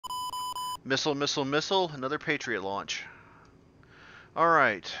Missile, missile, missile. Another Patriot launch.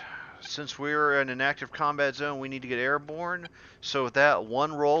 Alright. Since we're in an active combat zone, we need to get airborne. So with that,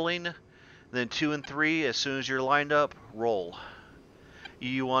 1 rolling, then 2 and 3, as soon as you're lined up, roll.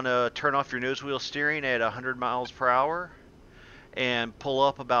 You want to turn off your nose wheel steering at 100 miles per hour and pull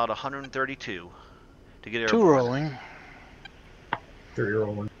up about 132 to get airborne. 2 rolling. 3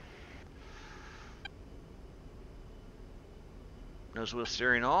 rolling. Nose wheel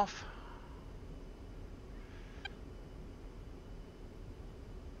steering off.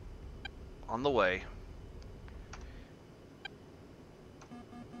 On the way.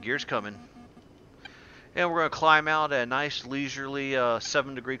 Gears coming. And we're going to climb out at a nice leisurely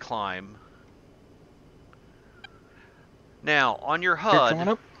 7-degree climb. Now, on your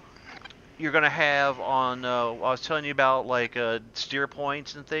HUD, you're going to have on, I was telling you about like steer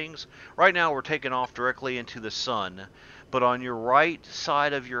points and things. Right now we're taking off directly into the sun. But on your right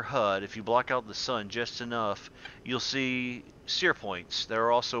side of your HUD, if you block out the sun just enough, you'll see steer points. There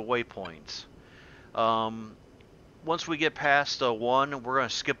are also waypoints. Once we get past 1, we're going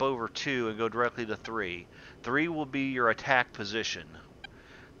to skip over 2 and go directly to 3. 3 will be your attack position.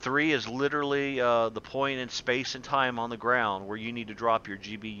 3 is literally the point in space and time on the ground where you need to drop your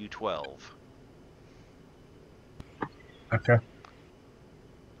GBU-12. Okay.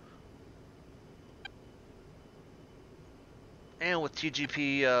 And with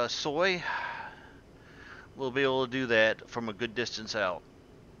TGP Soy, we'll be able to do that from a good distance out.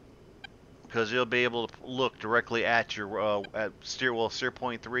 Because you'll be able to look directly at your steer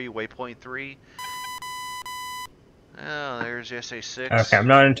point 3, waypoint 3. Oh, there's the SA6. Okay, I'm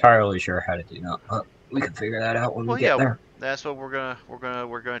not entirely sure how to do that, but we can figure that out when we get there. That's what we're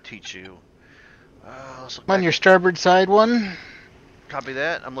gonna teach you. On your starboard side one. Copy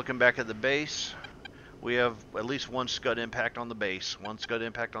that. I'm looking back at the base. We have at least 1 Scud impact on the base. 1 Scud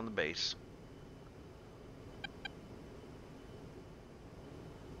impact on the base.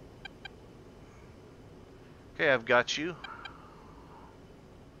 Okay, I've got you.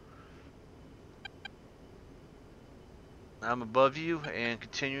 I'm above you and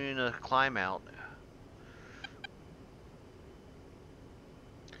continuing to climb out.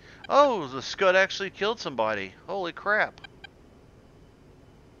 Oh, the Scud actually killed somebody. Holy crap.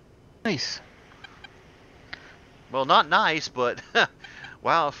 Nice. Well, not nice, but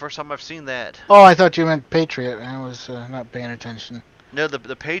wow, first time I've seen that. Oh, I thought you meant Patriot. I was not paying attention. No,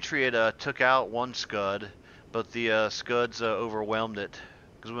 the Patriot took out 1 Scud, but the Scuds overwhelmed it.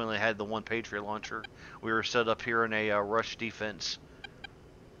 Because we only had the 1 Patriot launcher. We were set up here in a rush defense.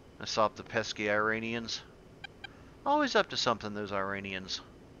 To stop the pesky Iranians. Always up to something, those Iranians.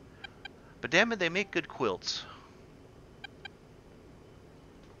 But damn it, they make good quilts.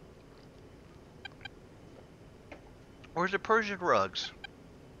 Or is it Persian rugs?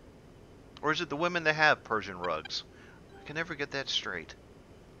 Or is it the women that have Persian rugs? I can never get that straight.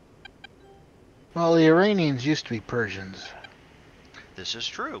 Well, the Iranians used to be Persians. This is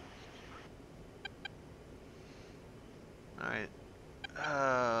true. Alright. Where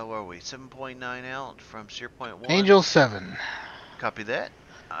are we? 7.9 out from steer point 1. Angel 7. Copy that.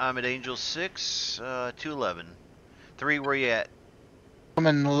 I'm at Angel 6, 211. 3, where you at?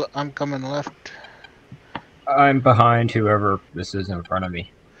 I'm coming left. I'm behind whoever this is in front of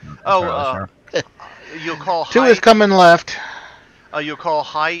me. Oh, you'll call height. 2 is coming left. You'll call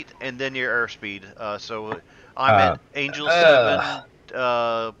height and then your airspeed. So I'm at Angel 7,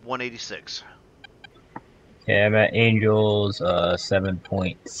 186. Yeah, I'm at Angels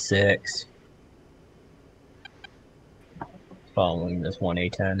 7.6. Following this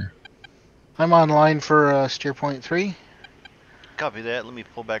 1A10. I'm online for steer point 3. Copy that. Let me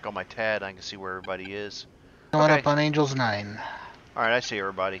pull back on my TAD. I can see where everybody is. Going up on Angels 9. All right, I see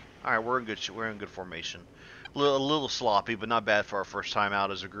everybody. All right, we're in good formation. A little sloppy, but not bad for our first time out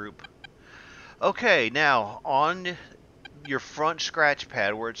as a group. Okay, now on your front scratch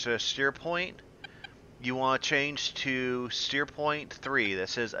pad where it says steer point, you want to change to steer point 3 that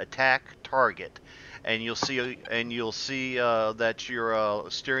says attack target, and you'll see that your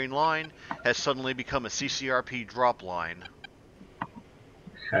steering line has suddenly become a CCRP drop line.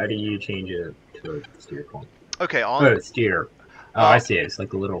 How do you change it to a steer point? Okay, on steer. Oh, I see it. It's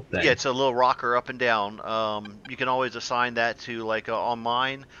like a little thing. Yeah, it's a little rocker up and down. You can always assign that to, like, on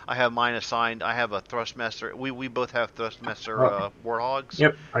mine. I have mine assigned. I have a Thrustmaster. We both have Thrustmaster Warthogs.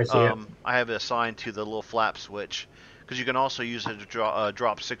 Yep, I see it. I have it assigned to the little flap switch. Because you can also use it to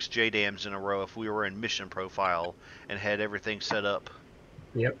drop 6 JDAMs in a row if we were in mission profile and had everything set up.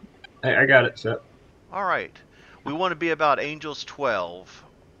 Yep, I got it set. All right. We want to be about Angels 12.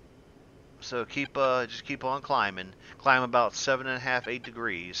 So just keep on climbing. Climb about 7.5, 8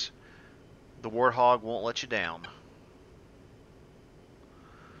 degrees. The Warthog won't let you down.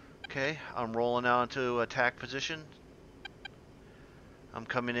 Okay, I'm rolling out into attack position. I'm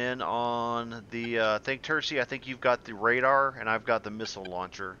coming in on the, I think, Tercy, I think you've got the radar, and I've got the missile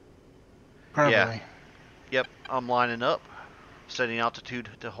launcher. Probably. Yeah. Yep, I'm lining up. Setting altitude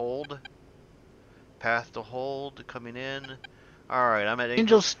to hold. Path to hold, coming in. Alright, I'm at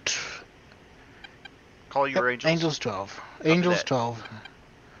Angels. Call your Yep, Angels. Angels 12. Copy Angels that. 12.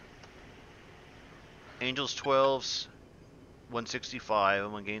 Angels 12's 165.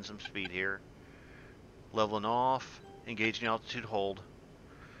 I'm going to gain some speed here. Leveling off. Engaging altitude hold.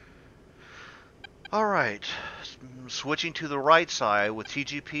 Alright. Switching to the right side with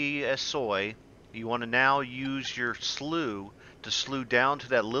TGP as soy. You want to now use your slew to slew down to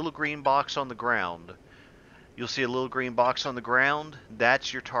that little green box on the ground. You'll see a little green box on the ground.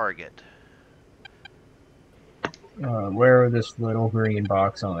 That's your target. Where would this little green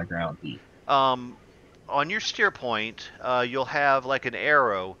box on the ground be? On your steer point, you'll have like an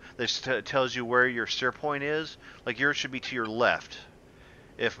arrow that tells you where your steer point is. Like yours should be to your left,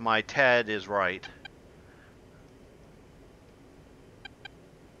 if my TAD is right.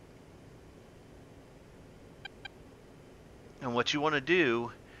 And what you want to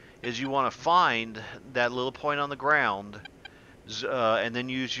do is you want to find that little point on the ground, and then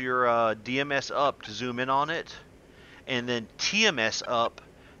use your DMS up to zoom in on it, and then TMS up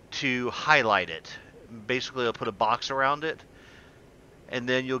to highlight it. Basically, I'll put a box around it, and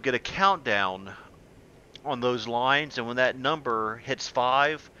then you'll get a countdown on those lines, and when that number hits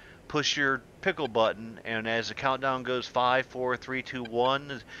 5, push your pickle button, and as the countdown goes 5, 4, 3, 2,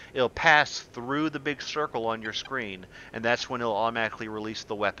 1, it'll pass through the big circle on your screen, and that's when it'll automatically release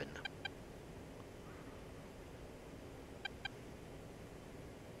the weapon.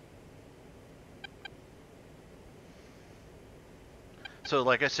 So,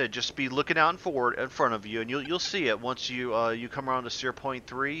 like I said, just be looking out and forward in front of you, and you'll see it once you come around to steer point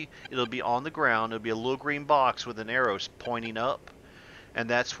 3. It'll be on the ground. It'll be a little green box with an arrow pointing up, and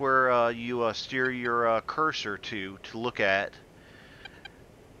that's where you steer your cursor to look at.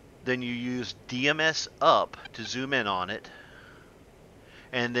 Then you use DMS up to zoom in on it,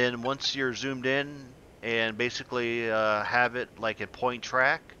 and then once you're zoomed in and basically have it like a point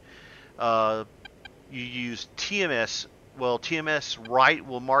track, you use TMS. Well, TMS right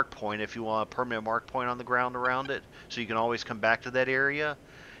will mark point if you want a permanent mark point on the ground around it, so you can always come back to that area.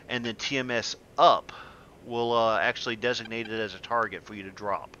 And then TMS up will actually designate it as a target for you to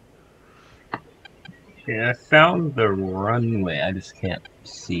drop. Okay, I found the runway. I just can't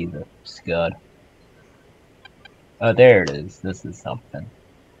see the Scud. Oh, there it is. This is something.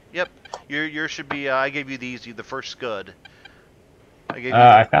 Yep, yours should be. I gave you the first Scud.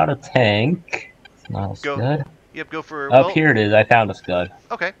 I found a tank. It's not a Scud. Yep, go for it. Up here it is. I found a Scud.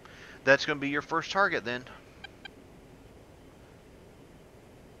 Okay, that's going to be your first target then.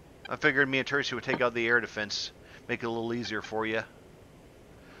 I figured me and Tercy would take out the air defense, make it a little easier for you.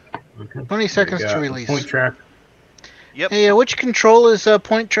 Okay. 20 seconds to release. Point track. Yep. Hey, which control is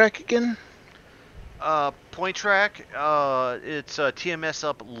point track again? Point track, it's TMS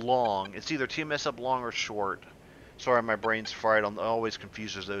up long. It's either TMS up long or short. Sorry, my brain's fried. It always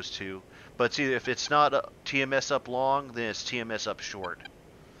confuses those two. But it's either, if it's not TMS up long, then it's TMS up short.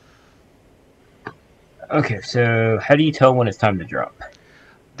 Okay, so how do you tell when it's time to drop?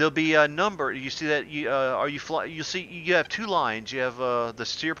 There'll be a number. You see that? You see you have two lines. You have the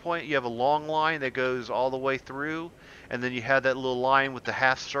steer point. You have a long line that goes all the way through, and then you have that little line with the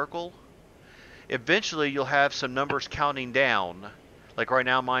half circle. Eventually, you'll have some numbers counting down. Like right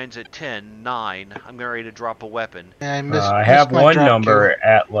now, mine's at 10, 9. I'm ready to drop a weapon. Yeah, I have one number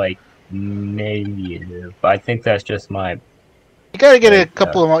at like negative. I think that's just my. You gotta get a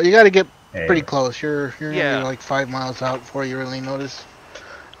couple of. You gotta get Hey. pretty close. You're Yeah. only like 5 miles out before you really notice.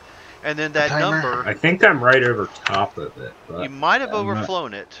 And then that number. I think I'm right over top of it. But you might have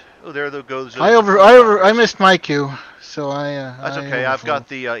overflown it. Oh, there goes. I missed my cue, so I. That's okay. I've got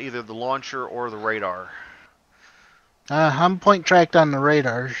the either the launcher or the radar. I'm point tracked on the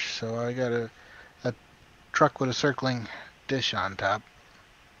radar, so I got a truck with a circling dish on top.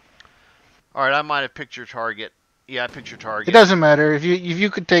 All right, I might have picked your target. Yeah, I picked your target. It doesn't matter if you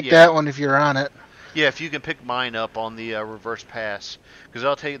could take that one if you're on it. Yeah, if you can pick mine up on the reverse pass, because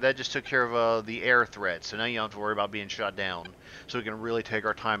that just took care of the air threat, so now you don't have to worry about being shot down. So we can really take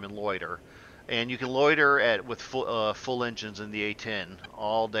our time and loiter, and you can loiter with full engines in the A10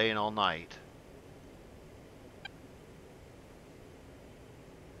 all day and all night.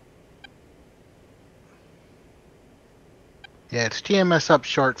 Yeah, it's TMS up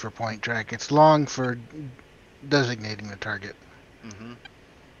short for point track. It's long for designating the target. Mm-hmm.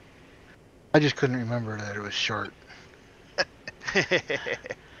 I just couldn't remember that it was short.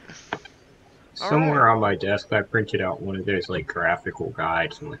 Somewhere on my desk, I printed out one of those like graphical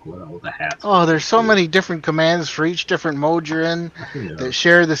guides, like what all the hats. Oh, there's so many different commands for each different mode you're in Who that knows?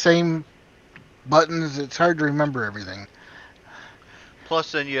 share the same buttons. It's hard to remember everything.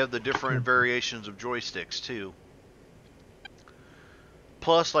 Plus, then you have the different variations of joysticks too.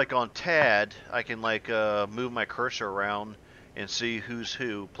 Plus, like on TAD, I can like move my cursor around and see who's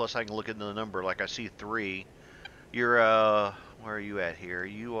who. Plus, I can look at the number. Like I see 3. You're where are you at here?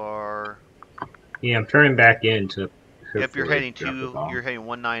 You are. Yeah, I'm turning back in to Yep, you're hopefully heading drop the 2. bomb. You're heading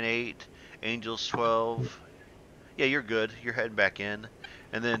 198. Angels 12. Yeah, you're good. You're heading back in.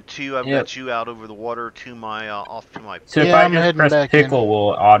 And then 2, I've Yep. got you out over the water to my off to my. So if Yeah, I I'm just heading press back in. pickle,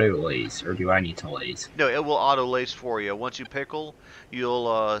 will it auto lace, or do I need to lace? No, it will auto lace for you. Once you pickle,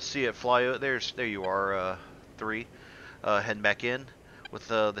 you'll see it fly out. There you are, 3. Heading back in with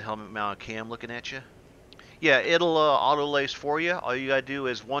the helmet mounted cam looking at you. Yeah, it'll auto lace for you. All you gotta do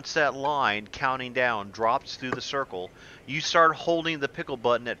is once that line counting down drops through the circle, you start holding the pickle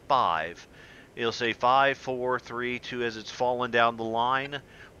button at 5. It'll say 5, 4, 3, 2 as it's falling down the line.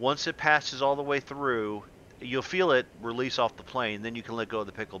 Once it passes all the way through, you'll feel it release off the plane. Then you can let go of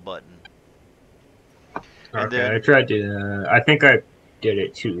the pickle button. And Okay, I then, tried to. I think I did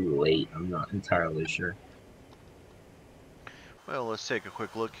it too late. I'm not entirely sure. well, let's take a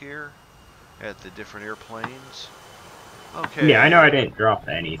quick look here at the different airplanes. Okay. Yeah, I know I didn't drop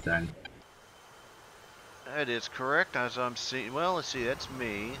anything. That is correct, as I'm seeing. Well, let's see, that's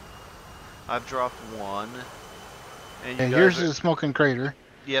me. I've dropped 1. And you Yeah, guys yours are, is a smoking crater.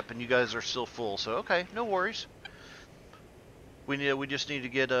 yep, and you guys are still full, so okay, no worries. We just need to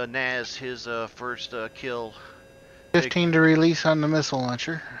get Naz his first kill. 15 to release on the missile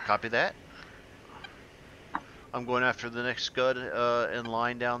launcher. Copy that. I'm going after the next Scud in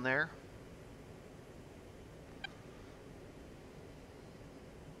line down there.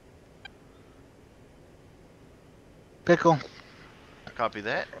 Pickle. Copy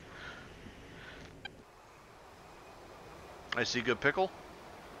that. I see good pickle.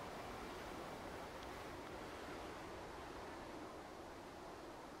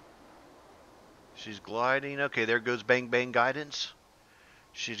 She's gliding. Okay, there goes bang bang guidance.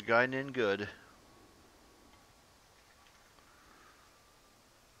 She's guiding in good.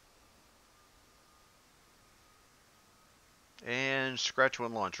 And scratch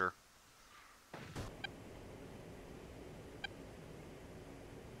 1 launcher.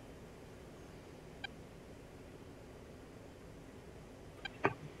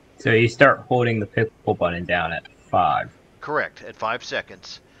 So you start holding the pickle button down at 5. Correct, at 5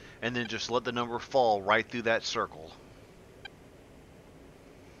 seconds. And then just let the number fall right through that circle.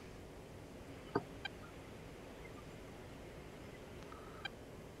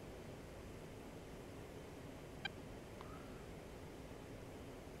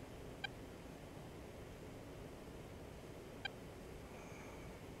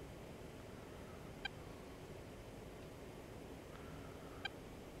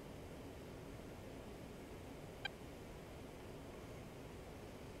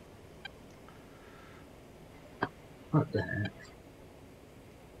 What the heck?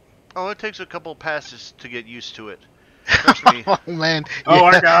 Oh, it takes a couple passes to get used to it. Trust me. Oh, man. Oh, Yeah.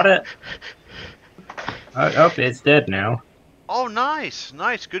 I got it. Oh, it's dead now. Oh, nice.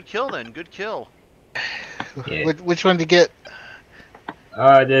 Nice. Good kill then. Good kill. Yeah. Which one to get?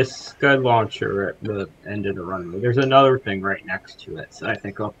 This Scud launcher at the end of the runway. There's another thing right next to it, so I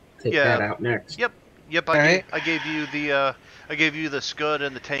think I'll take Yeah. that out next. Yep. Yep. I gave you the Scud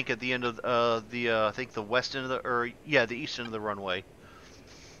and the tank at the end of I think the west end of the the east end of the runway.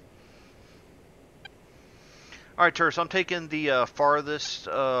 All right, Terse, I'm taking the farthest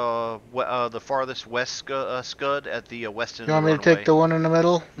west Scud at the west end You of want the me to runway. take the one in the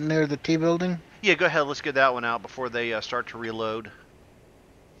middle near the T building? Yeah, go ahead. Let's get that one out before they start to reload.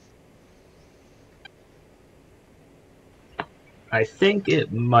 I think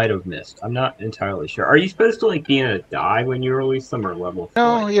it might have missed. I'm not entirely sure. Are you supposed to like be in a die when you release them, or level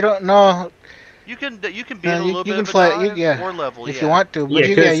No, flight? you don't. No, You can be in no, a little bit you can of a fly. dive Yeah, or level, if yeah. you want to. But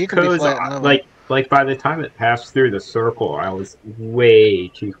Yeah, you can be flat and level. like by the time it passed through the circle, I was way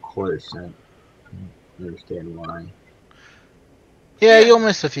too close. I don't understand why. Yeah, Yeah. you'll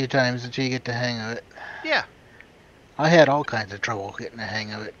miss a few times until you get the hang of it. Yeah. I had all kinds of trouble getting the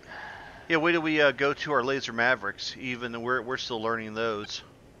hang of it. Yeah, wait till we go to our Laser Mavericks, even though we're still learning those.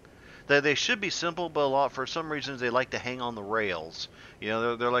 They should be simple, but for some reasons they like to hang on the rails. You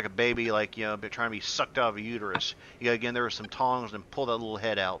know, they're like a baby, like, you know, they're trying to be sucked out of a uterus. You gotta get in there with some tongs and pull that little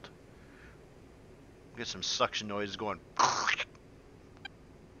head out. Get some suction noises going.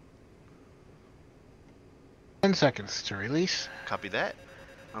 10 seconds to release. Copy that.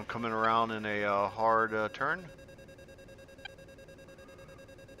 I'm coming around in a hard turn.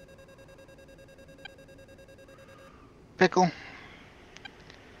 Pickle.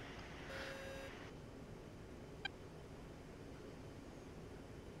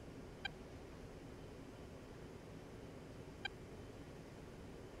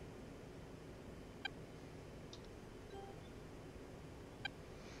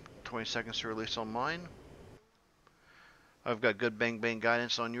 $20 seconds to release on mine. I've got good bang bang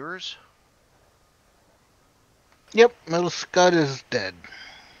guidance on yours. Yep, middle Scud is dead.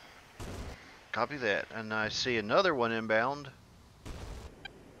 Copy that. And I see another one inbound.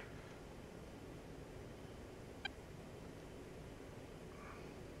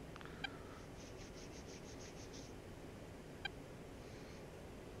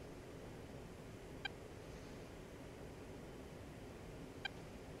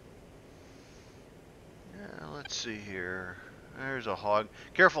 Yeah, let's see here. There's a hog.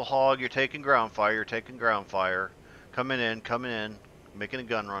 Careful, hog. You're taking ground fire. You're taking ground fire. Coming in, coming in. Making a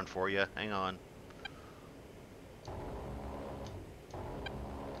gun run for you. Hang on.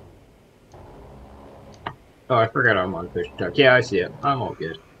 Oh, I forgot I'm on fish duck. Yeah, I see it. I'm all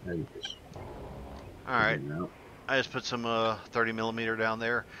good. Alright. I just put some 30mm down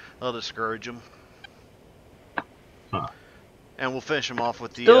there. That'll discourage them. Huh. And we'll finish them off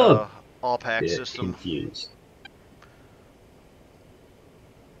with the Still all-pack system. Confused.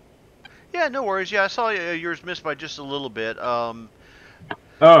 Yeah, no worries. Yeah, I saw yours missed by just a little bit.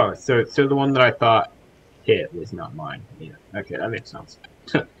 Oh, so the one that I thought hit was not mine. Yeah. Okay, that makes sense.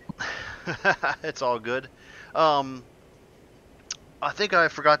 It's all good. I think I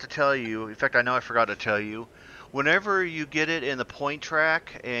forgot to tell you. In fact, I know I forgot to tell you. Whenever you get it in the point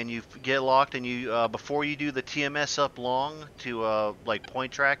track and you get locked, and you before you do the TMS up long to like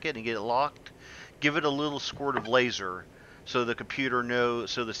point track it and get it locked, give it a little squirt of laser, so the computer knows,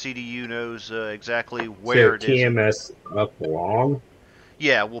 so the CDU knows exactly where it is. TMS up long.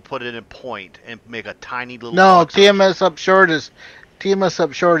 Yeah, we'll put it in point and make a tiny little. No, TMS up short is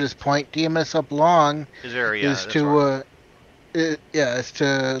point. TMS up long is area. Is to right. Is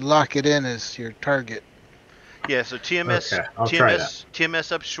to lock it in as your target. Yeah, so TMS, okay, I'll try that.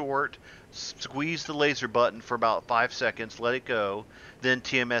 TMS up short, squeeze the laser button for about 5 seconds, let it go, then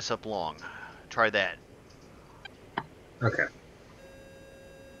TMS up long. Try that. Okay.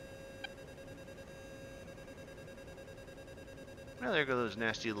 Well, there go those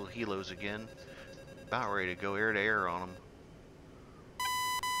nasty little helos again. About ready to go air to air on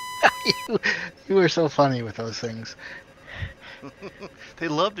them. You were so funny with those things. They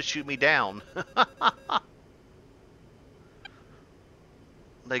love to shoot me down.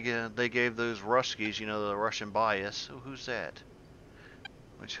 They gave those Ruskies, you know, the Russian bias. Oh, who's that?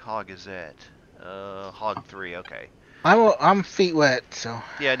 Which hog is that? Hog 3. Okay. I'm feet wet, so.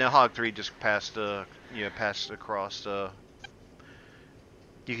 Yeah, no, Hog 3 just passed. Passed across.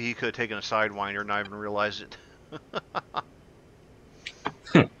 He could have taken a sidewinder and not even realized it.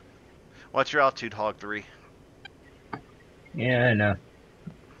 What's your altitude, Hog 3? Yeah, I know.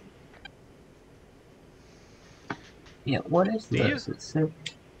 Yeah, what is this?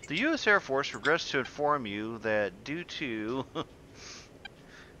 The U.S. Air Force regrets to inform you that due to...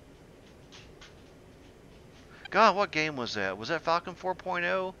 God, what game was that? Was that Falcon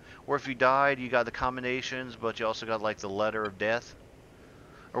 4.0? Where if you died, you got the combinations, but you also got, like, the letter of death?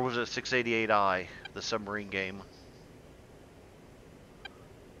 Or was it 688I, the submarine game?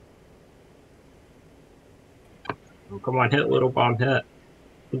 Oh, come on, hit, little bomb, hit.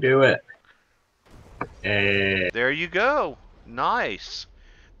 Do it. Hey. There you go. Nice.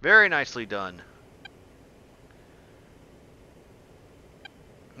 Very nicely done.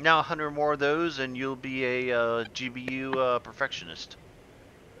 Now 100 more of those and you'll be a GBU perfectionist.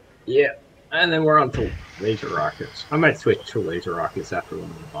 Yeah, and then we're on to laser rockets. I might switch to laser rockets after one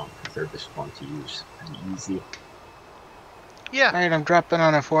of the bombs because they're just fun to use and easy. Yeah. Alright, I'm dropping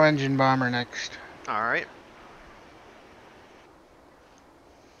on a 4-engine bomber next. Alright.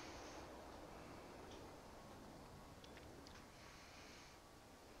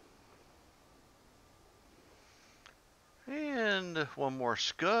 And one more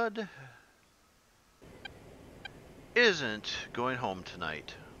Scud isn't going home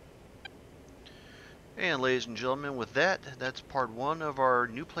tonight. And ladies and gentlemen, with that, that's part 1 of our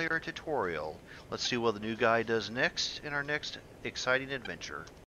new player tutorial. Let's see what the new guy does next in our next exciting adventure.